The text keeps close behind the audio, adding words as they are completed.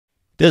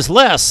Does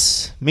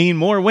less mean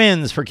more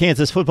wins for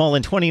Kansas football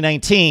in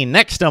 2019?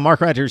 Next on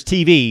Mark Rogers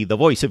TV, the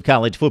voice of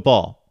college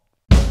football.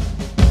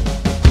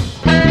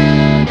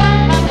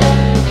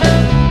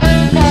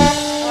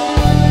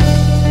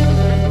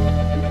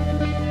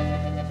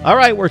 All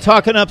right, we're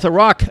talking up the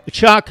Rock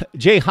Chalk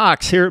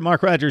Jayhawks here at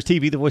Mark Rogers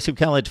TV, the voice of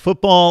college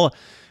football.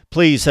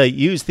 Please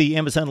use the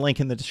Amazon link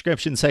in the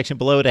description section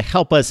below to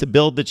help us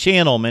build the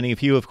channel. Many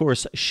of you, of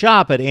course,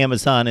 shop at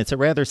Amazon. It's a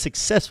rather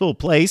successful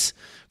place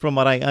from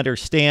what I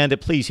understand.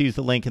 Please use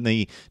the link in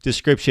the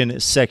description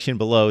section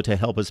below to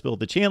help us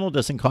build the channel. It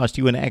doesn't cost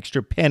you an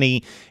extra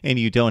penny, and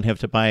you don't have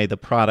to buy the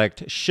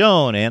product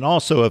shown. And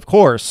also, of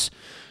course,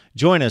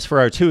 join us for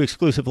our 2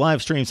 exclusive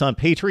live streams on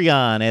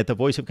Patreon at the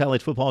Voice of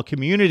College Football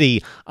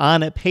Community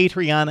on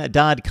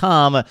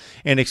patreon.com,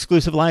 an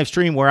exclusive live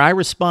stream where I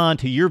respond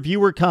to your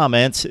viewer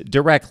comments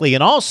directly,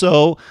 and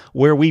also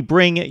where we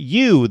bring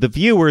you, the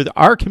viewer,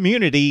 our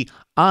community,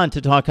 on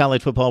to talk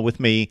college football with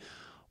me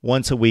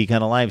once a week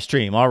on a live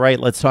stream. All right,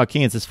 let's talk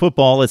Kansas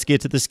football. Let's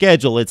get to the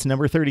schedule. It's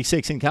number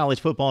 36 in college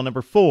football,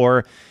 number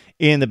 4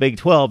 in the Big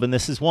 12, and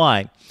this is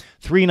why.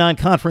 3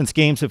 non-conference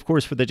games, of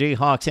course, for the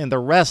Jayhawks and the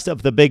rest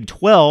of the Big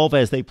 12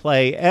 as they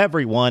play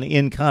everyone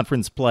in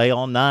conference play,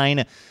 all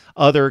 9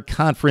 other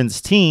conference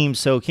teams.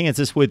 So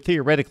Kansas would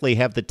theoretically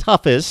have the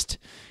toughest,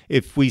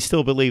 if we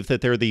still believe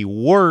that they're the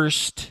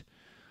worst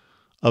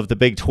of the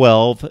Big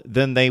 12,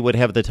 then they would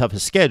have the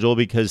toughest schedule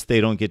because they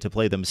don't get to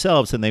play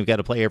themselves and they've got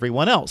to play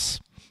everyone else.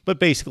 But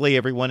basically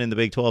everyone in the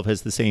Big 12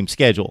 has the same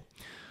schedule.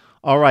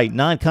 All right,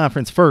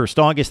 non-conference first,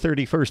 August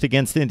 31st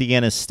against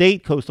Indiana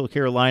State, Coastal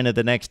Carolina,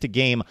 the next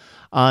game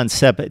on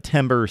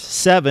September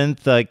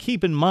 7th.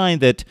 Keep in mind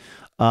that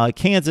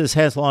Kansas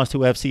has lost to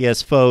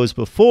FCS foes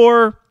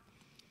before,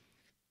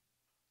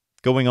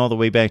 going all the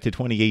way back to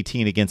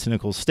 2018 against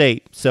Nicholls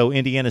State. So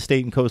Indiana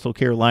State and Coastal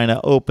Carolina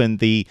opened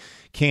the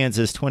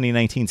Kansas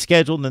 2019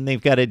 schedule, and then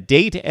they've got a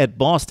date at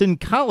Boston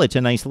College,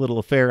 a nice little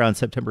affair on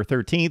September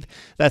 13th.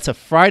 That's a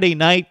Friday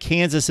night,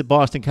 Kansas at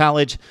Boston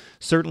College.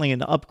 Certainly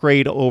an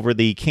upgrade over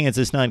the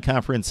Kansas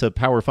non-conference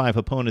Power 5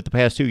 opponent the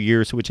past 2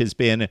 years, which has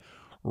been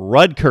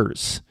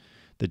Rutgers.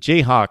 The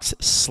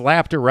Jayhawks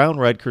slapped around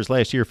Rutgers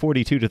last year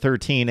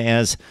 42-13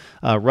 as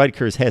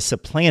Rutgers has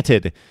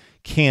supplanted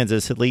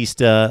Kansas, at least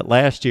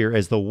last year,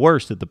 as the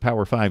worst of the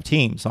Power 5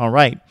 teams. All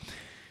right.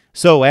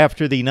 So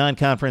after the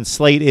non-conference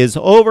slate is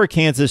over,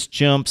 Kansas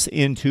jumps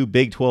into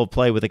Big 12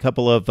 play with a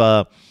couple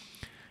of,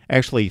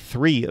 actually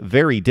 3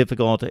 very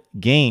difficult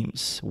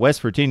games. West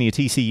Virginia,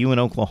 TCU,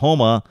 and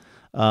Oklahoma.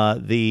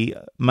 The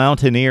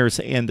Mountaineers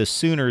and the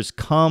Sooners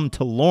come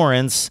to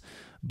Lawrence,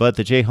 but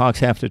the Jayhawks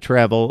have to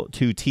travel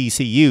to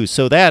TCU.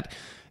 So that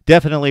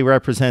definitely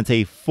represents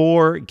a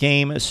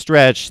 4-game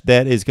stretch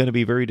that is going to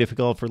be very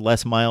difficult for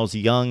Les Miles'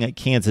 young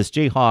Kansas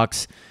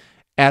Jayhawks.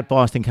 At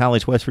Boston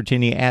College, West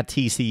Virginia, at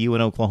TCU,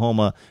 and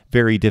Oklahoma,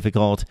 very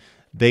difficult.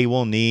 They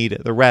will need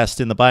the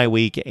rest in the bye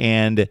week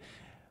and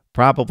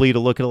probably to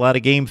look at a lot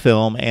of game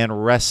film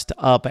and rest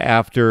up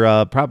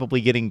after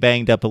probably getting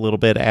banged up a little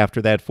bit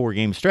after that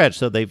 4-game stretch.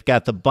 So they've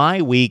got the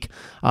bye week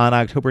on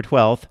October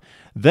 12th.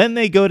 Then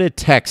they go to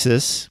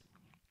Texas.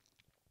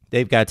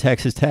 They've got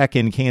Texas Tech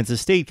and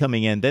Kansas State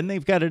coming in. Then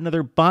they've got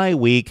another bye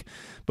week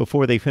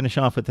before they finish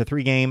off with the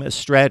 3-game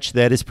stretch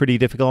that is pretty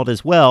difficult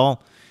as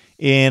well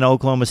in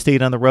Oklahoma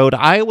State on the road,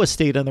 Iowa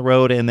State on the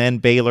road, and then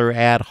Baylor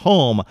at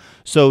home.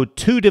 So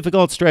 2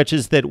 difficult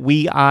stretches that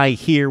I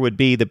hear would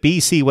be the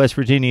BC, West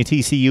Virginia,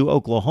 TCU,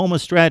 Oklahoma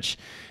stretch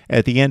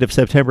at the end of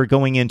September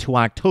going into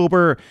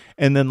October,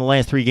 and then the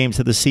last 3 games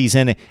of the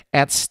season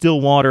at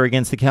Stillwater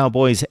against the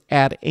Cowboys,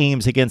 at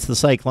Ames against the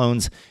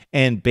Cyclones,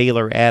 and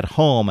Baylor at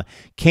home.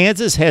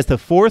 Kansas has the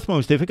 4th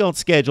most difficult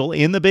schedule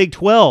in the Big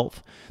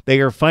 12. They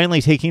are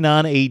finally taking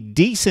on a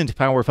decent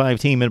Power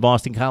 5 team in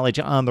Boston College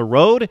on the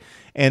road,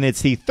 and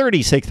it's the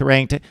 36th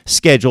ranked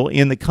schedule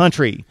in the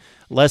country.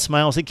 Les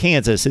Miles at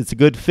Kansas. It's a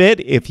good fit.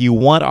 If you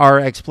want our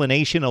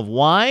explanation of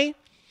why,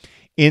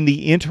 in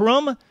the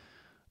interim,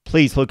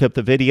 please look up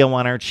the video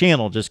on our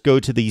channel. Just go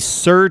to the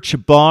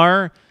search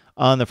bar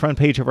on the front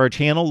page of our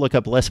channel, look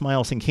up Les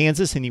Miles in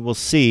Kansas, and you will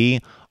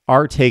see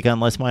our take on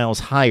Les Miles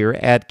hire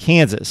at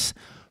Kansas.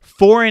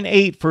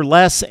 4-8 for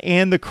Les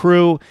and the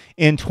crew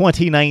in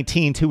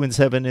 2019,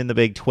 2-7 in the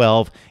Big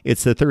 12.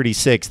 It's the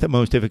 36th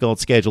most difficult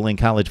schedule in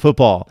college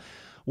football.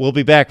 We'll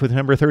be back with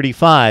number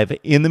 35.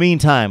 In the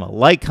meantime,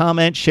 like,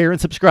 comment, share, and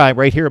subscribe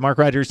right here at Mark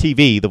Rogers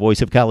TV, the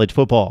voice of college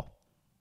football.